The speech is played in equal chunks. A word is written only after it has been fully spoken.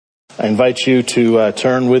I invite you to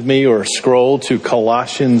turn with me or scroll to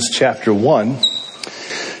Colossians chapter 1.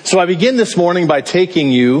 So I begin this morning by taking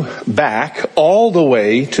you back all the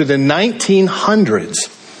way to the 1900s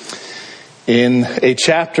in a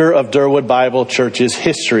chapter of Durwood Bible Church's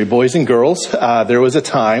history. Boys and girls, there was a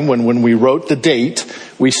time when we wrote the date,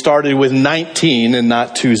 we started with 19 and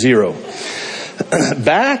not 20.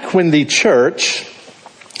 Back when the church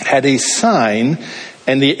had a sign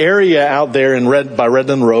and the area out there by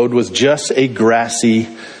Redland Road was just a grassy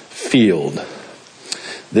field.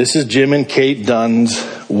 This is Jim and Kate Dunn's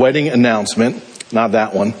wedding announcement, not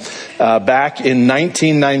that one, back in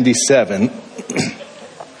 1997.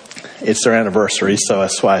 It's their anniversary, so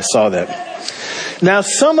that's why I saw that. Now,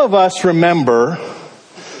 some of us remember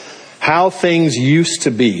how things used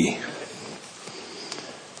to be.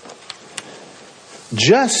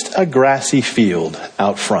 Just a grassy field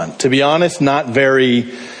out front. To be honest, not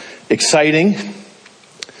very exciting.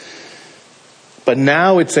 But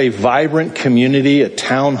now it's a vibrant community, a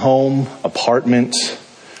townhome, apartments.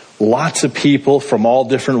 Lots of people from all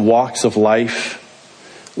different walks of life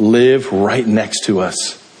live right next to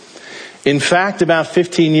us. In fact, about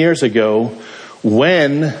 15 years ago,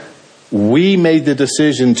 when we made the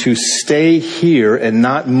decision to stay here and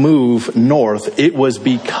not move north, it was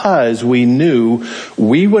because we knew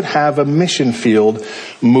we would have a mission field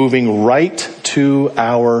moving right to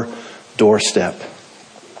our doorstep.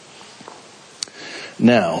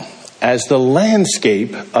 Now, as the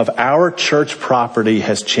landscape of our church property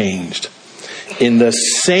has changed, in the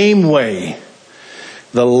same way,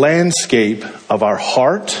 the landscape of our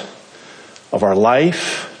heart, of our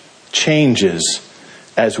life, changes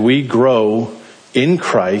as we grow in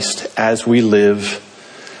Christ, as we live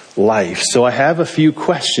life. So I have a few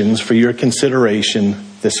questions for your consideration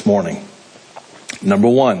this morning. Number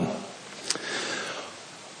one,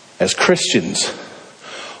 as Christians,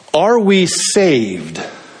 are we saved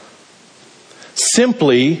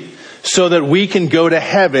simply so that we can go to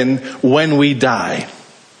heaven when we die?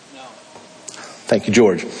 No. Thank you,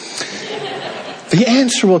 George. The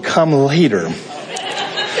answer will come later.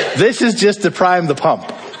 This is just to prime the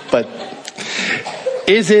pump. But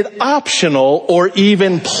is it optional or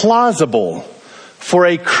even plausible for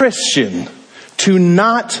a Christian to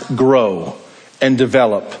not grow and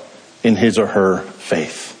develop in his or her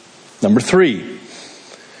faith? Number three,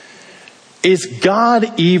 is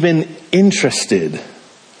God even interested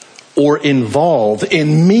or involved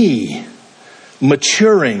in me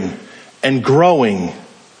maturing and growing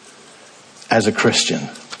as a Christian?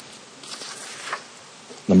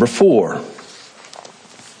 Number four,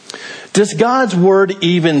 does God's word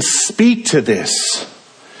even speak to this?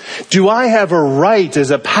 Do I have a right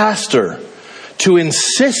as a pastor to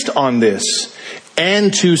insist on this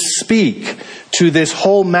and to speak to this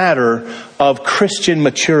whole matter of Christian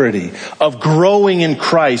maturity, of growing in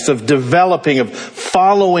Christ, of developing, of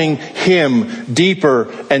following Him deeper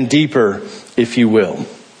and deeper, if you will?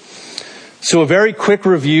 So a very quick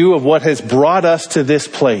review of what has brought us to this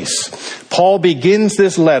place. Paul begins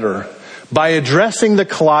this letter by addressing the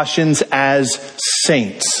Colossians as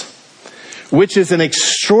saints, which is an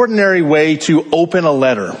extraordinary way to open a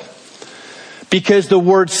letter. Because the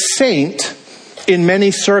word saint in many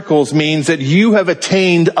circles means that you have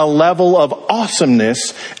attained a level of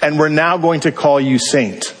awesomeness and we're now going to call you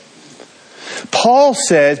saint. Paul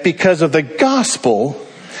says because of the gospel,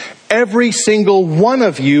 every single one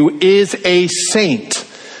of you is a saint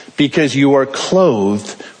because you are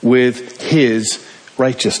clothed with His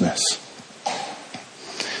righteousness.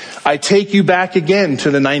 I take you back again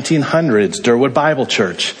to the 1900s, Durwood Bible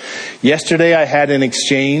Church. Yesterday I had an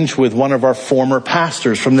exchange with one of our former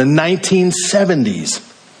pastors from the 1970s.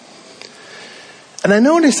 And I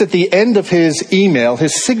noticed at the end of his email,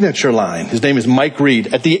 his signature line, his name is Mike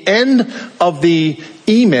Reed. At the end of the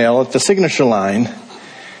email, at the signature line,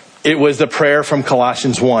 it was the prayer from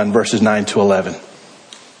Colossians 1, verses 9 to 11.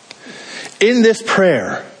 In this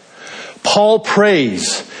prayer, Paul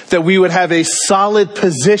prays that we would have a solid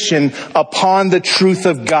position upon the truth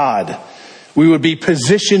of God. We would be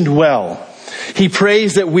positioned well. He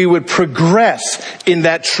prays that we would progress in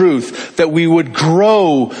that truth, that we would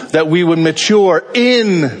grow, that we would mature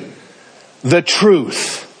in the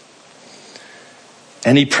truth.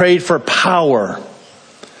 And he prayed for power,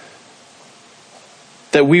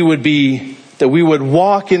 that we would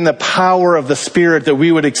walk in the power of the Spirit, that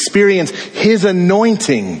we would experience His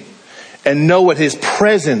anointing and know what His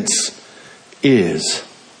presence is.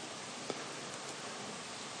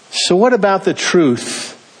 So what about the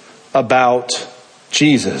truth about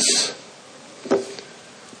Jesus?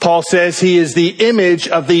 Paul says he is the image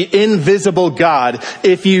of the invisible God.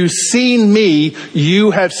 If you've seen me,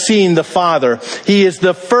 you have seen the Father. He is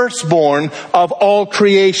the firstborn of all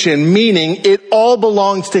creation, meaning it all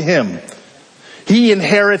belongs to him. He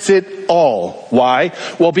inherits it all. Why?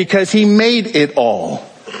 Well, because he made it all.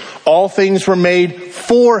 All things were made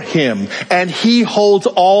for him, and he holds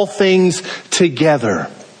all things together.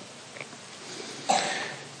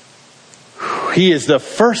 He is the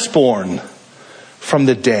firstborn from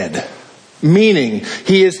the dead, meaning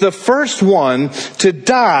he is the first one to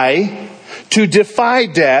die, to defy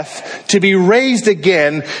death, to be raised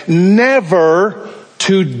again, never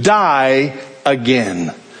to die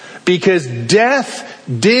again. Because death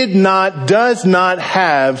does not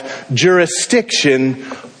have jurisdiction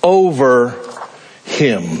over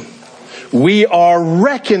him. We are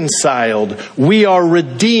reconciled. We are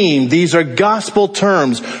redeemed. These are gospel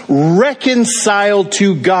terms. Reconciled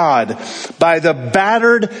to God by the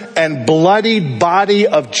battered and bloodied body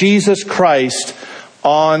of Jesus Christ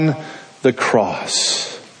on the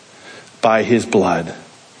cross by his blood.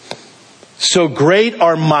 So great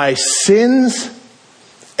are my sins,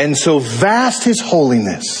 and so vast his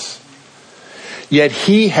holiness. Yet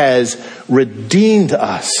he has redeemed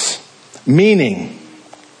us, meaning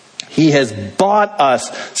he has bought us,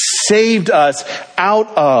 saved us out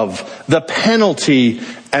of the penalty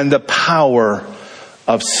and the power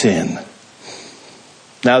of sin.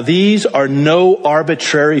 Now, these are no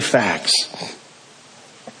arbitrary facts.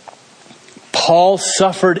 Paul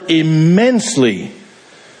suffered immensely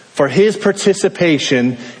for his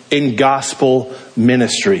participation in gospel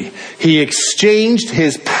ministry. He exchanged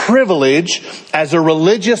his privilege as a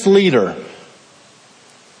religious leader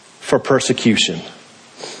for persecution.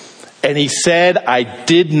 And he said, I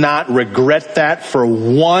did not regret that for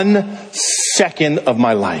 1 second of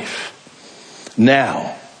my life.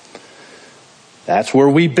 Now, that's where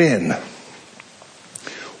we've been.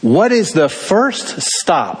 What is the first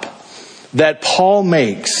stop that Paul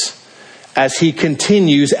makes as he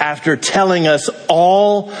continues after telling us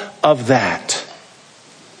all of that?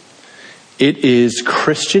 It is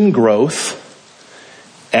Christian growth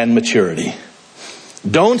and maturity.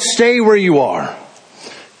 Don't stay where you are.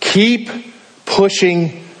 Keep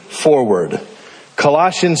pushing forward.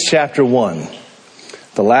 Colossians chapter 1,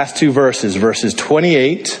 the last two verses, verses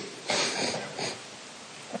 28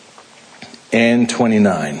 and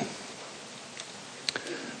 29.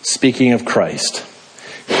 Speaking of Christ,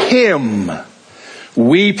 him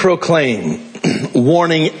we proclaim,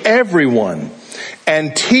 warning everyone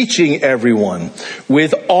and teaching everyone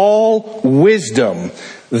with all wisdom,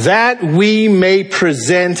 that we may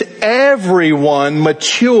present everyone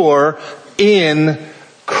mature in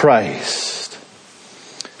Christ.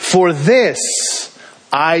 For this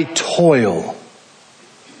I toil,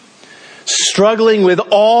 struggling with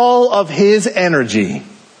all of his energy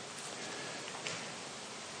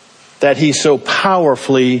that he so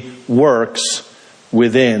powerfully works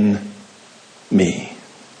within me.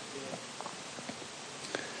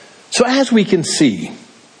 So as we can see,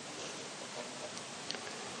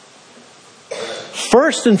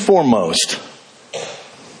 first and foremost,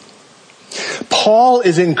 Paul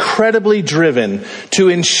is incredibly driven to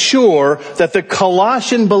ensure that the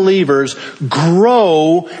Colossian believers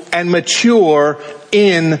grow and mature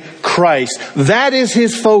in Christ. That is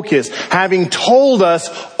his focus. Having told us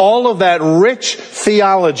all of that rich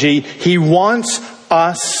theology, he wants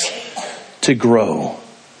us to grow.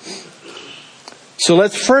 So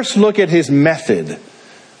let's first look at his method,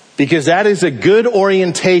 because that is a good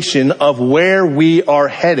orientation of where we are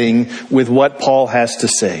heading with what Paul has to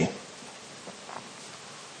say.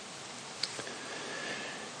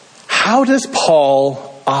 How does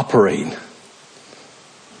Paul operate?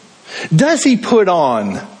 Does he put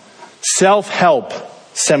on self-help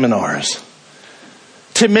seminars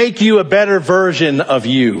to make you a better version of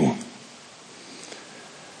you?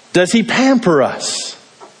 Does he pamper us?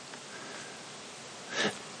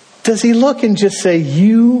 Does he look and just say,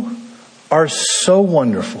 you are so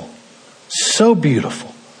wonderful, so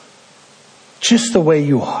beautiful, just the way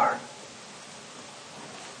you are?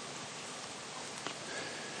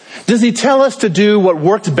 Does he tell us to do what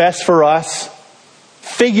worked best for us?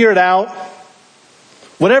 Figure it out.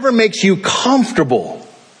 Whatever makes you comfortable,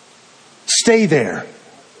 stay there.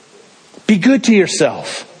 Be good to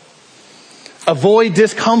yourself. Avoid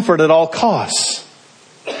discomfort at all costs.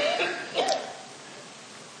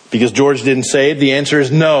 Because George didn't say it, the answer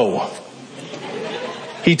is no.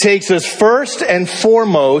 He takes us first and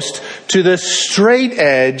foremost to the straight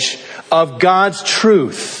edge of God's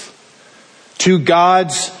truth, to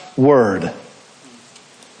God's word.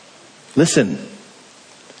 Listen,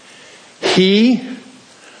 he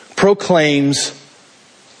proclaims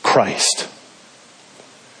Christ.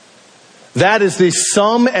 That is the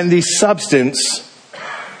sum and the substance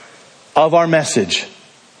of our message.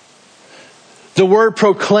 The word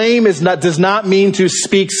proclaim does not mean to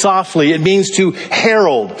speak softly. It means to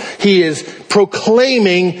herald. He is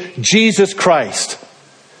proclaiming Jesus Christ.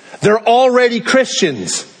 They're already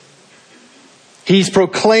Christians. He's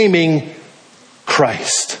proclaiming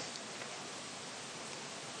Christ.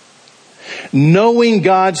 Knowing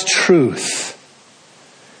God's truth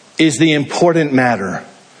is the important matter.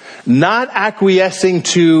 Not acquiescing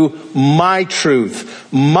to my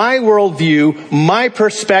truth, my worldview, my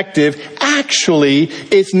perspective actually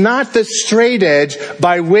is not the straight edge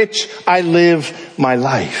by which I live my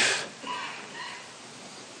life.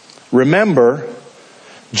 Remember,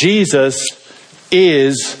 Jesus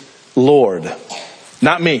is Lord.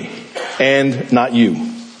 Not me and not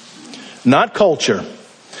you. Not culture.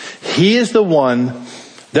 He is the one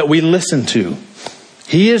that we listen to.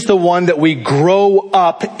 He is the one that we grow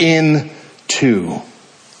up into.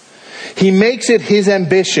 He makes it his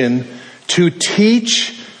ambition to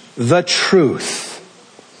teach the truth.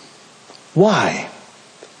 Why?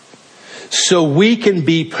 So we can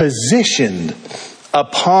be positioned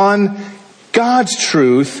upon God's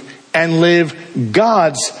truth and live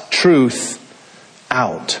God's truth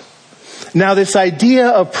out. Now, this idea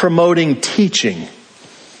of promoting teaching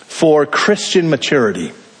for Christian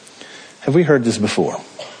maturity, have we heard this before?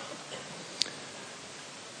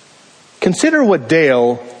 Consider what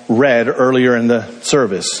Dale read earlier in the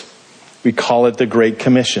service. We call it the Great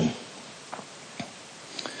Commission.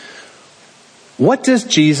 What does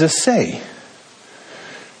Jesus say?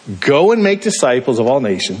 Go and make disciples of all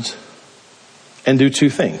nations and do two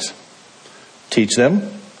things. Teach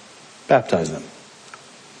them, baptize them.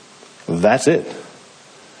 That's it.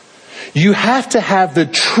 You have to have the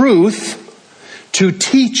truth to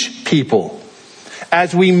teach people.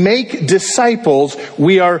 As we make disciples,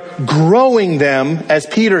 we are growing them, as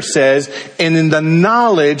Peter says, in the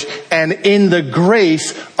knowledge and in the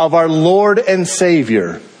grace of our Lord and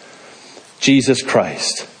Savior, Jesus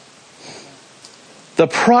Christ. The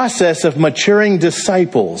process of maturing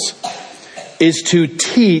disciples is to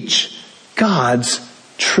teach God's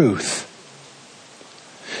truth.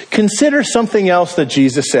 Consider something else that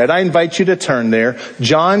Jesus said. I invite you to turn there.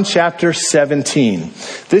 John chapter 17.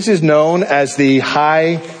 This is known as the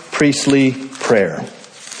high priestly prayer.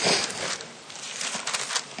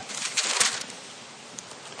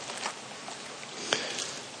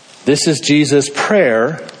 This is Jesus'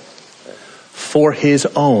 prayer for his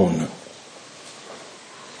own.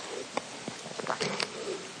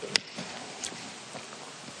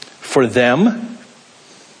 For them,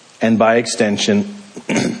 and by extension,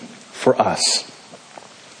 for us.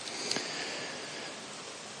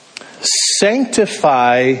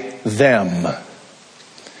 Sanctify them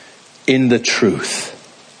in the truth.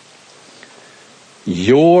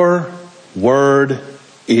 Your word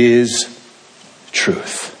is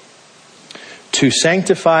truth. To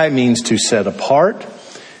sanctify means to set apart.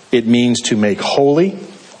 It means to make holy.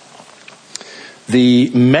 The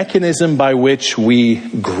mechanism by which we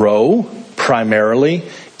grow primarily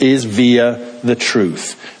is via the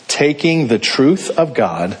truth. Taking the truth of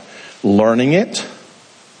God, learning it,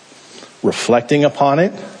 reflecting upon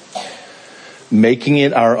it, making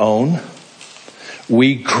it our own.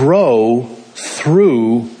 We grow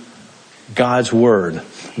through God's word.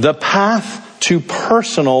 The path to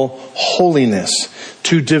personal holiness,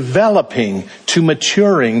 to developing, to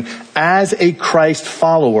maturing as a Christ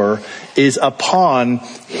follower is upon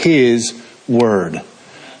his word.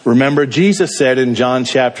 Remember, Jesus said in John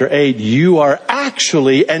chapter 8, you are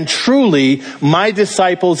actually and truly my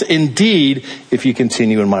disciples indeed if you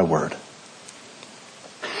continue in my word.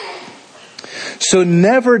 So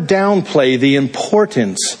never downplay the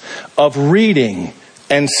importance of reading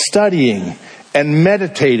and studying and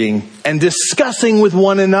meditating and discussing with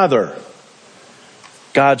one another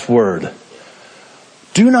God's word.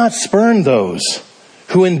 Do not spurn those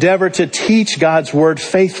who endeavor to teach God's word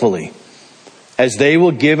faithfully, as they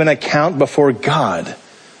will give an account before God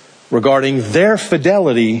regarding their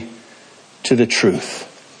fidelity to the truth.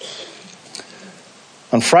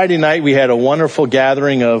 On Friday night, we had a wonderful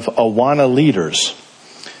gathering of Awana leaders.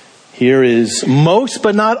 Here is most,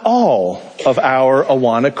 but not all, of our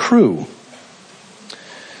Awana crew.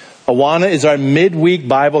 Awana is our midweek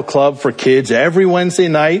Bible club for kids every Wednesday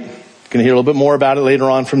night. You can hear a little bit more about it later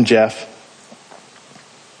on from Jeff.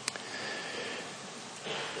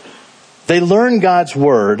 They learn God's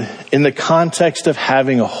word in the context of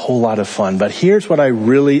having a whole lot of fun. But here's what I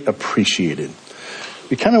really appreciated.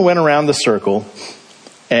 We kind of went around the circle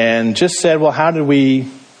and just said, well, how did we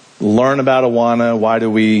learn about Awana? Why do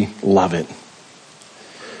we love it?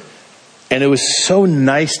 And it was so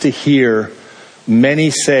nice to hear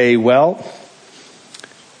many say, well,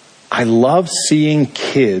 I love seeing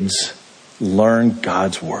kids learn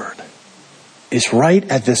God's Word. It's right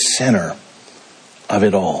at the center of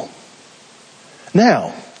it all.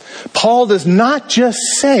 Now, Paul does not just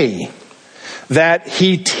say that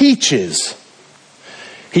he teaches.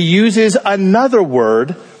 He uses another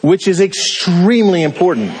word which is extremely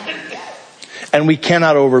important, and we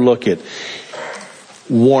cannot overlook it.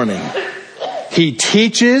 Warning. He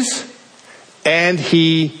teaches and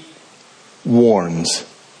he warns.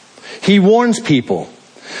 He warns people.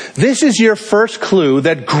 This is your first clue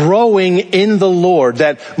that growing in the Lord,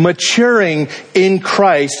 that maturing in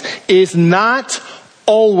Christ is not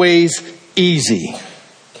always easy.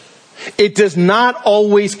 It does not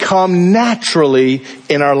always come naturally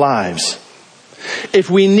in our lives. If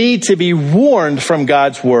we need to be warned from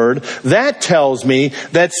God's Word, that tells me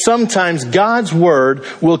that sometimes God's Word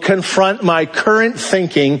will confront my current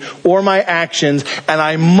thinking or my actions, and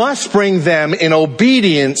I must bring them in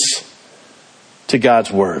obedience to God's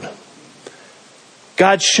Word.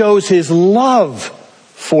 God shows His love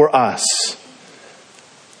for us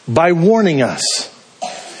by warning us.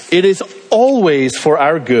 It is always for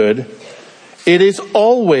our good. It is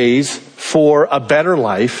always for a better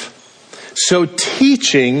life. So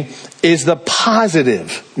teaching is the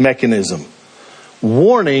positive mechanism.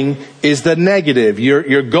 Warning is the negative.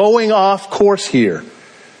 You're going off course here.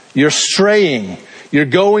 You're straying. You're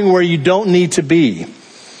going where you don't need to be.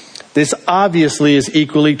 This obviously is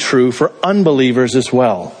equally true for unbelievers as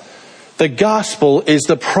well. The gospel is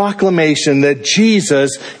the proclamation that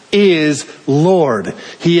Jesus is Lord.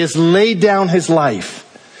 He has laid down His life.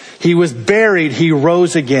 He was buried. He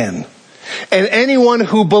rose again. And anyone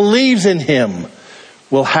who believes in Him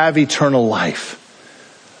will have eternal life.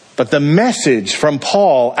 But the message from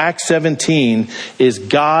Paul, Acts 17, is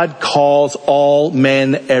God calls all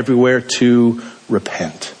men everywhere to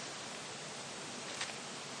repent.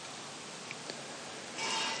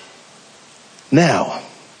 Now,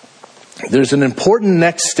 there's an important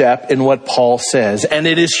next step in what Paul says, and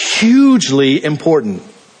it is hugely important.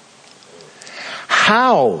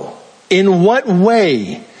 How, in what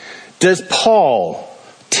way does Paul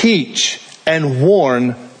teach and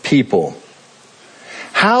warn people?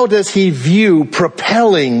 How does he view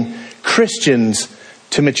propelling Christians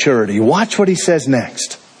to maturity? Watch what he says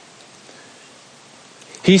next.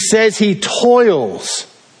 He says he toils,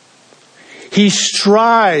 he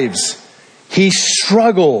strives, he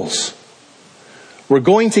struggles. We're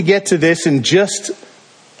going to get to this in just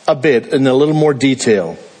a bit, in a little more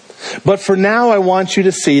detail. But for now, I want you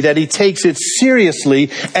to see that he takes it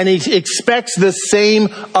seriously and he expects the same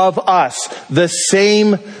of us, the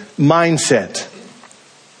same mindset.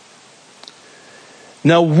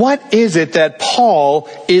 Now, what is it that Paul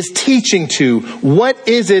is teaching to? What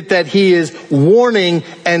is it that he is warning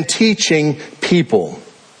and teaching people?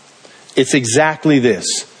 It's exactly this.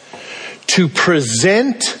 To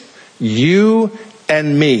present you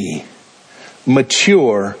and me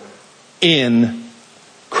mature in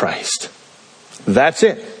Christ. That's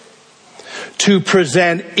it. To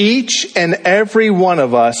present each and every one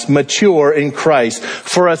of us mature in Christ.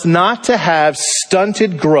 For us not to have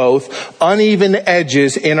stunted growth, uneven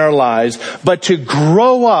edges in our lives, but to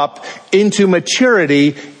grow up into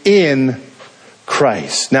maturity in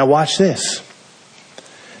Christ. Now watch this.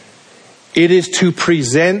 It is to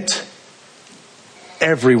present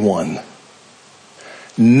everyone.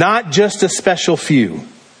 Not just a special few.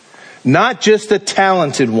 Not just the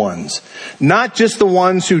talented ones. Not just the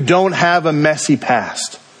ones who don't have a messy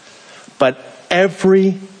past. But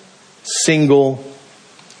every single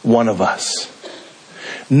one of us.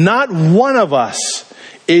 Not one of us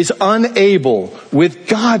is unable, with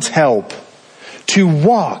God's help, to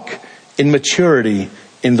walk in maturity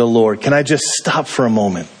in the Lord. Can I just stop for a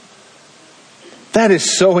moment? That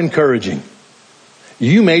is so encouraging.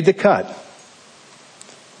 You made the cut.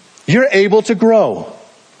 You're able to grow.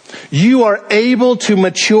 You are able to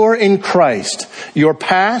mature in Christ. Your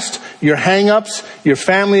past, your hang-ups, your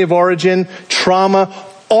family of origin, trauma,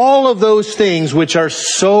 all of those things which are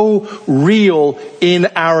so real in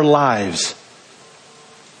our lives.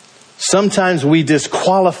 Sometimes we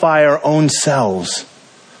disqualify our own selves.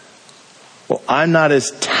 Well, I'm not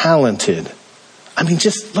as talented. I mean,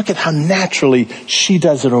 just look at how naturally she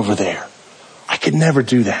does it over there. I could never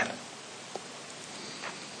do that.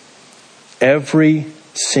 Every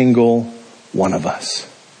single one of us.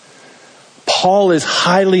 Paul is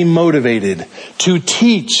highly motivated to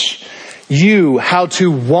teach you how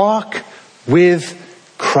to walk with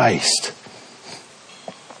Christ.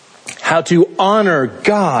 how to honor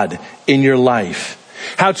God in your life,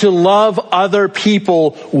 how to love other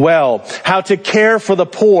people well, how to care for the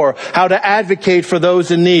poor, how to advocate for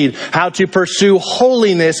those in need, how to pursue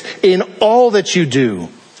holiness in all that you do,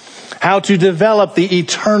 how to develop the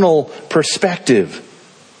eternal perspective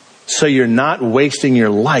so you're not wasting your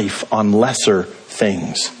life on lesser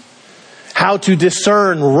things, how to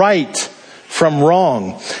discern right from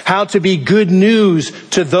wrong, how to be good news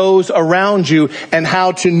to those around you, and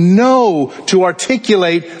how to know to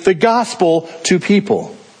articulate the gospel to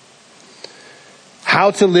people.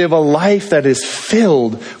 How to live a life that is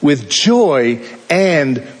filled with joy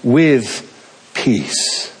and with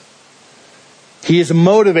peace. He is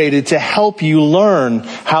motivated to help you learn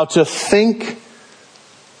how to think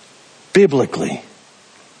biblically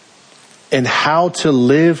and how to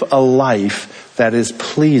live a life that is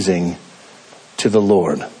pleasing to the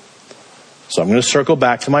Lord. So I'm going to circle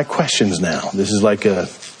back to my questions now. This is like a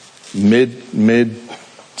mid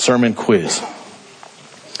sermon quiz.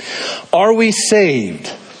 Are we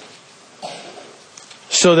saved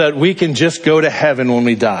so that we can just go to heaven when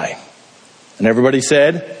we die? And everybody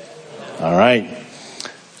said, all right,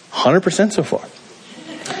 100% so far.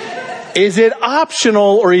 Is it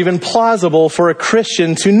optional or even plausible for a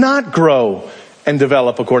Christian to not grow and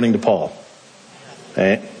develop according to Paul?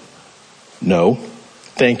 Okay. No.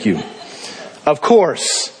 Thank you. Of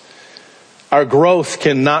course, our growth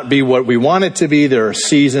cannot be what we want it to be. There are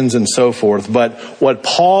seasons and so forth. But what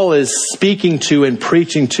Paul is speaking to and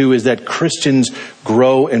preaching to is that Christians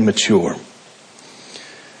grow and mature.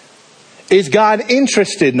 Is God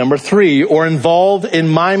interested, number 3, or involved in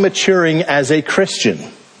my maturing as a Christian?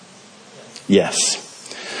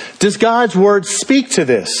 Yes. Does God's word speak to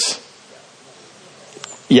this?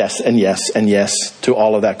 Yes, and yes, and yes to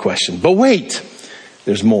all of that question. But wait,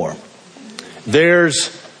 there's more.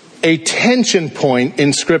 There's a tension point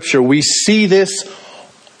in Scripture. We see this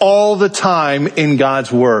all the time in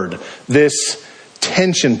God's word. This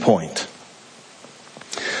tension point.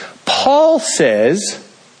 Paul says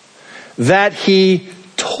that he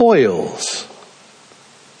toils,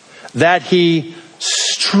 that he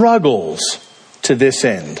struggles to this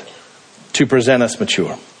end, to present us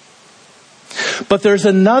mature. But there's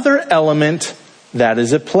another element that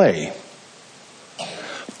is at play.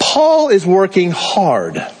 Paul is working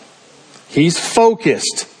hard. He's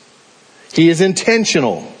focused. He is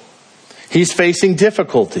intentional. He's facing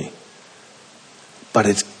difficulty. But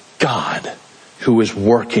it's God who is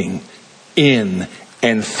working in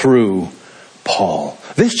and through Paul.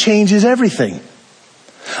 This changes everything.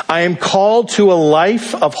 I am called to a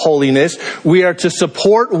life of holiness. We are to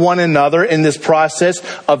support one another in this process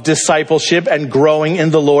of discipleship and growing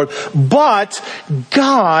in the Lord. But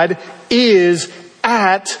God is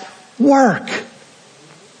at work.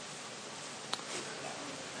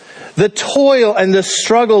 The toil and the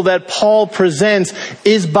struggle that Paul presents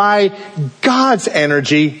is by God's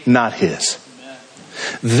energy, not his.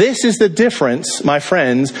 This is the difference, my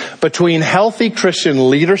friends, between healthy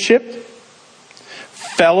Christian leadership,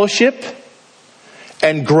 fellowship,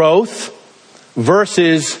 and growth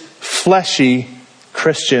versus fleshy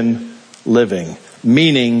Christian living.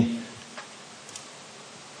 Meaning,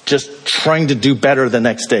 just trying to do better the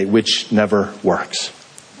next day, which never works.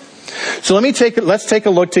 So let's take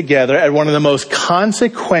a look together at one of the most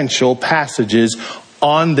consequential passages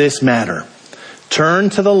on this matter.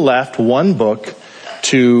 Turn to the left one book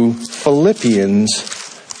to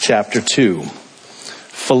Philippians chapter 2.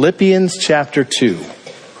 Philippians chapter 2.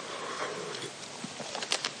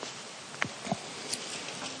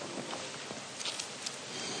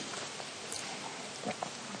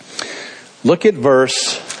 Look at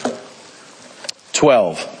verse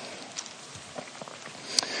 12.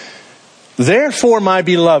 Therefore, my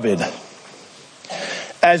beloved,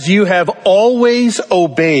 as you have always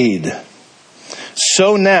obeyed,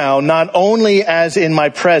 so now, not only as in my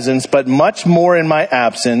presence, but much more in my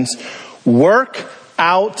absence, work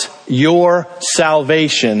out your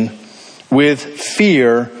salvation with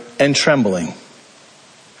fear and trembling.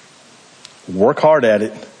 Work hard at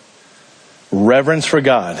it. Reverence for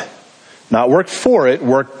God. Not work for it,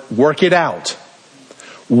 work it out.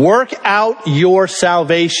 Work out your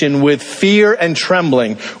salvation with fear and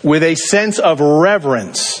trembling, with a sense of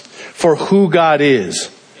reverence for who God is.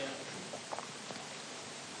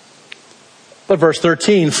 But verse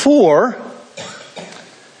 13, for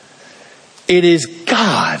it is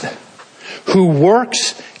God who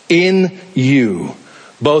works in you,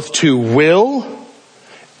 both to will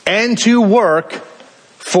and to work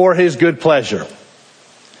for his good pleasure.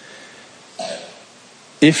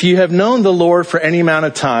 If you have known the Lord for any amount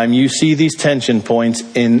of time, you see these tension points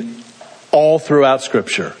in all throughout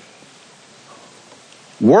Scripture.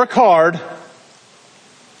 Work hard.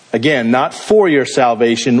 Again, not for your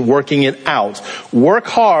salvation, working it out. Work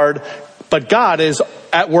hard, but God is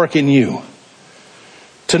at work in you.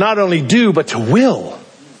 To not only do, but to will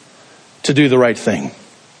to do the right thing.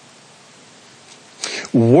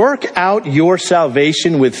 Work out your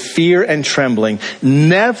salvation with fear and trembling.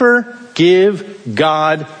 Never give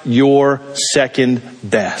God your second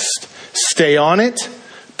best. Stay on it.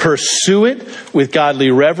 Pursue it with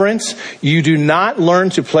godly reverence. You do not learn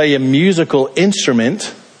to play a musical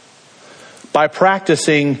instrument by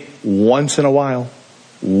practicing once in a while,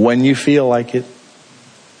 when you feel like it.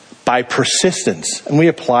 By persistence. And we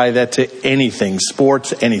apply that to anything,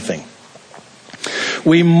 sports, anything.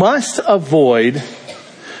 We must avoid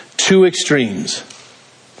two extremes.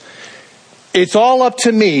 It's all up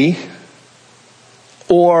to me,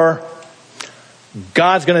 or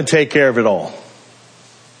God's going to take care of it all.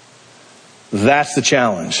 That's the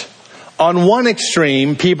challenge. On one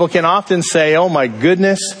extreme, people can often say, oh my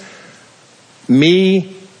goodness,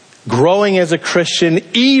 me growing as a Christian,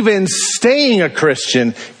 even staying a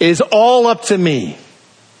Christian, is all up to me.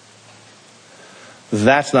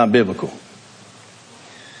 That's not biblical.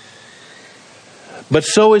 But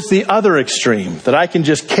so is the other extreme, that I can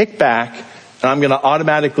just kick back and I'm going to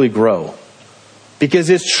automatically grow. Because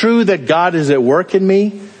it's true that God is at work in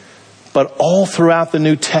me, but all throughout the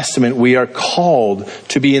New Testament, we are called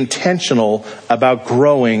to be intentional about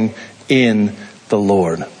growing in the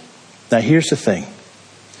Lord. Now here's the thing.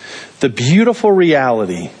 The beautiful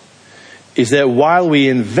reality is that while we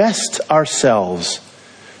invest ourselves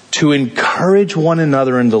to encourage one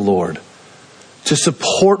another in the Lord, to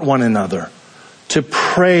support one another, to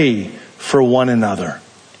pray for one another,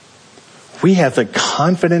 we have the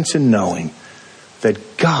confidence in knowing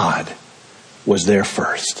that God was there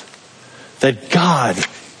first. That God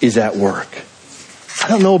is at work. I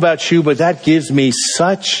don't know about you, but that gives me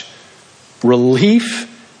such relief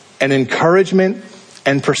and encouragement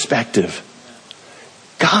and perspective.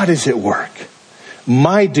 God is at work.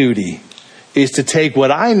 My duty is to take what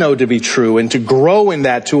I know to be true and to grow in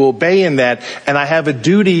that, to obey in that. And I have a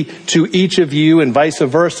duty to each of you and vice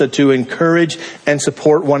versa to encourage and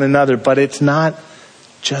support one another. But it's not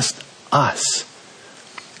just us.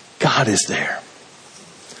 God is there.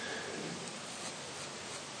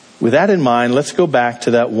 With that in mind, let's go back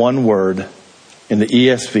to that one word in the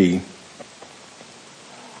ESV.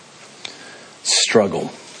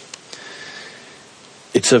 Struggle.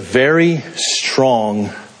 It's a very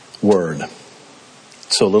strong word.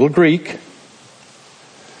 So a little Greek.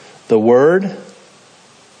 The word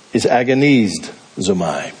is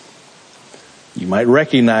agonizomai. You might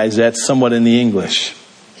recognize that somewhat in the English.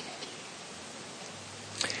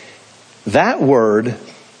 That word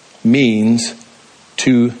means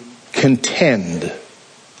to contend,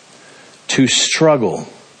 to struggle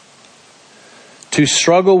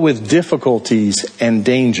with difficulties and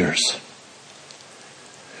dangers,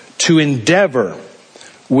 to endeavor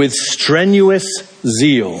with strenuous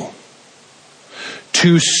zeal,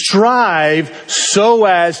 to strive so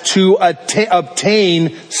as to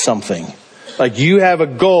obtain something. Like you have a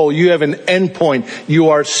goal, you have an endpoint, you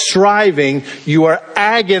are striving, you are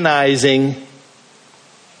agonizing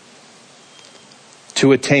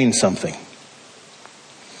to attain something.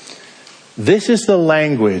 This is the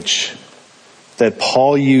language that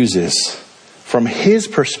Paul uses from his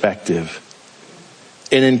perspective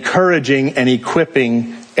in encouraging and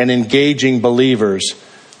equipping and engaging believers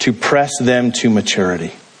to press them to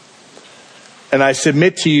maturity. And I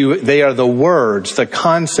submit to you, they are the words, the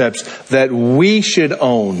concepts that we should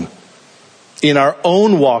own in our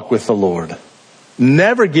own walk with the Lord,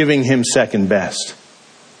 never giving Him second best.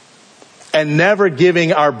 And never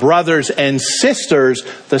giving our brothers and sisters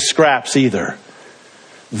the scraps either.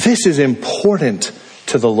 This is important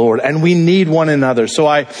to the Lord, and we need one another. So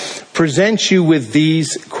I present you with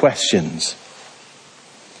these questions.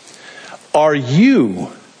 Are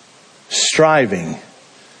you striving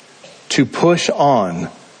to push on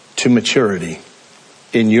to maturity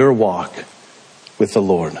in your walk with the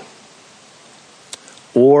Lord?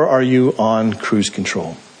 Or are you on cruise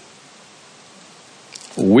control?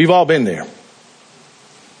 We've all been there.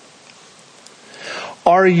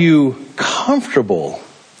 Are you comfortable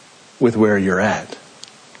with where you're at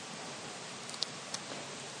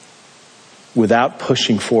without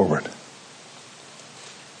pushing forward?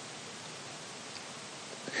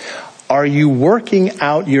 Are you working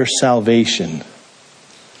out your salvation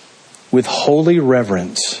with holy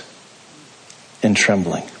reverence and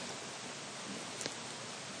trembling?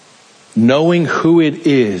 Knowing who it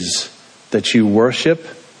is that you worship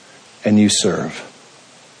and you serve.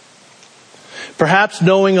 Perhaps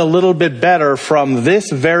knowing a little bit better from this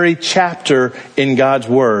very chapter in God's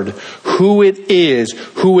Word who it is,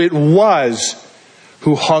 who it was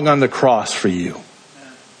who hung on the cross for you,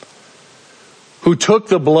 who took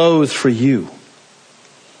the blows for you,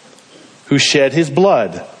 who shed his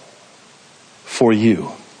blood for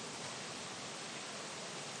you.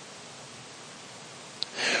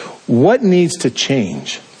 What needs to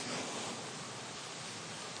change?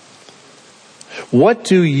 What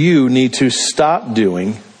do you need to stop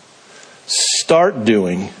doing, start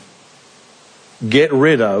doing, get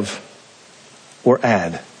rid of, or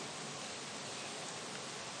add?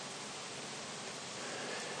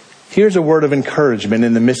 Here's a word of encouragement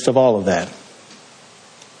in the midst of all of that.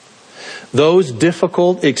 Those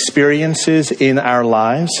difficult experiences in our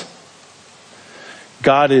lives,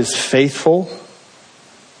 God is faithful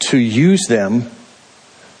to use them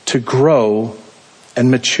to grow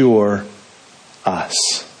and mature us.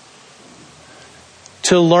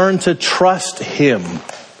 To learn to trust Him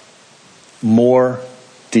more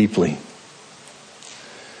deeply.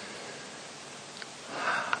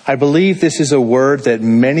 I believe this is a word that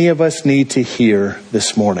many of us need to hear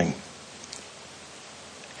this morning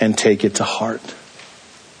and take it to heart.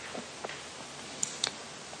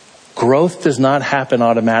 Growth does not happen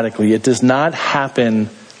automatically. It does not happen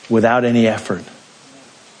without any effort.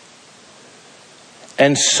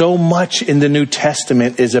 And so much in the New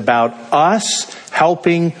Testament is about us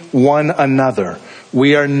helping one another.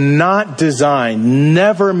 We are not designed,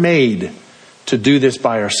 never made to do this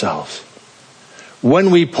by ourselves. When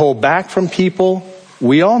we pull back from people,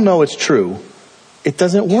 we all know it's true. It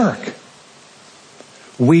doesn't work.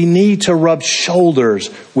 We need to rub shoulders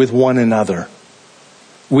with one another.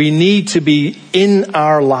 We need to be in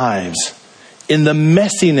our lives, in the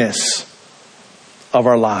messiness of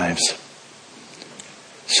our lives.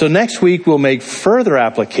 So next week we'll make further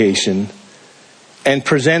application and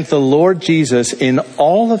present the Lord Jesus in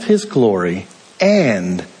all of His glory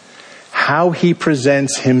and how He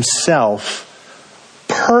presents Himself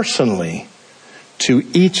personally to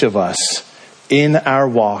each of us in our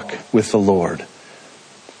walk with the Lord.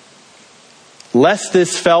 Lest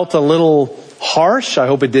this felt a little harsh, I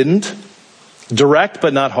hope it didn't. Direct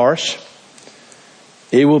but not harsh.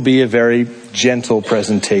 It will be a very gentle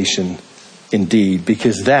presentation indeed,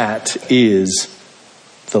 because that is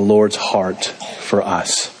the Lord's heart for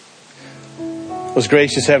us. Most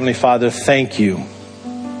gracious Heavenly Father, thank you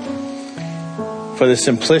for the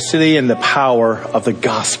simplicity and the power of the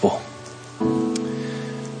gospel.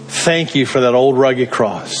 Thank you for that old rugged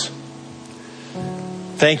cross.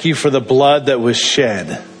 Thank you for the blood that was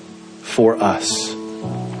shed for us.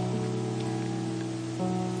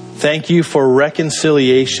 Thank you for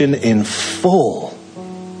reconciliation in full,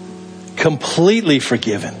 completely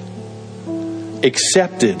forgiven,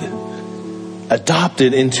 accepted,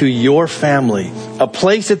 adopted into your family, a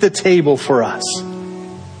place at the table for us.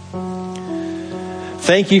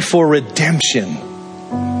 Thank you for redemption,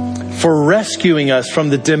 for rescuing us from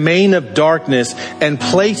the domain of darkness and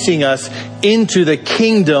placing us into the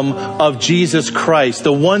kingdom of Jesus Christ,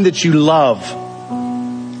 the one that you love.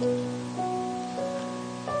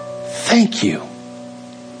 Thank you.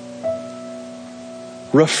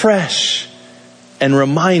 Refresh and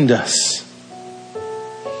remind us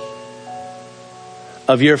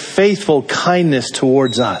of your faithful kindness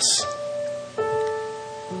towards us.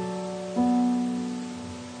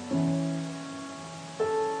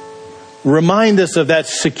 Remind us of that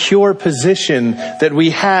secure position that we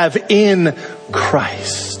have in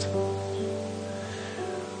Christ.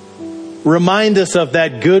 Remind us of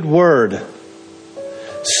that good word.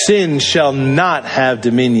 Sin shall not have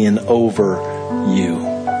dominion over you.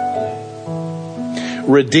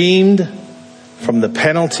 Redeemed from the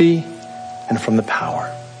penalty and from the power.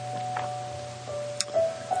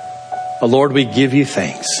 Oh Lord, we give you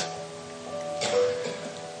thanks.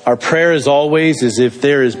 Our prayer as always is if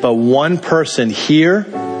there is but one person here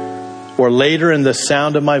or later in the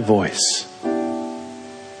sound of my voice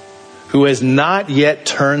who has not yet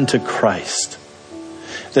turned to Christ,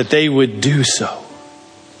 that they would do so,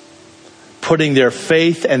 putting their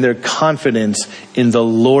faith and their confidence in the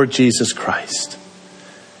Lord Jesus Christ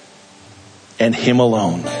and Him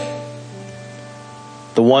alone.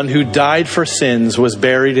 The one who died for sins, was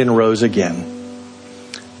buried, and rose again.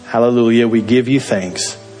 Hallelujah. We give you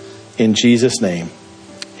thanks. In Jesus' name,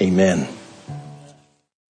 amen.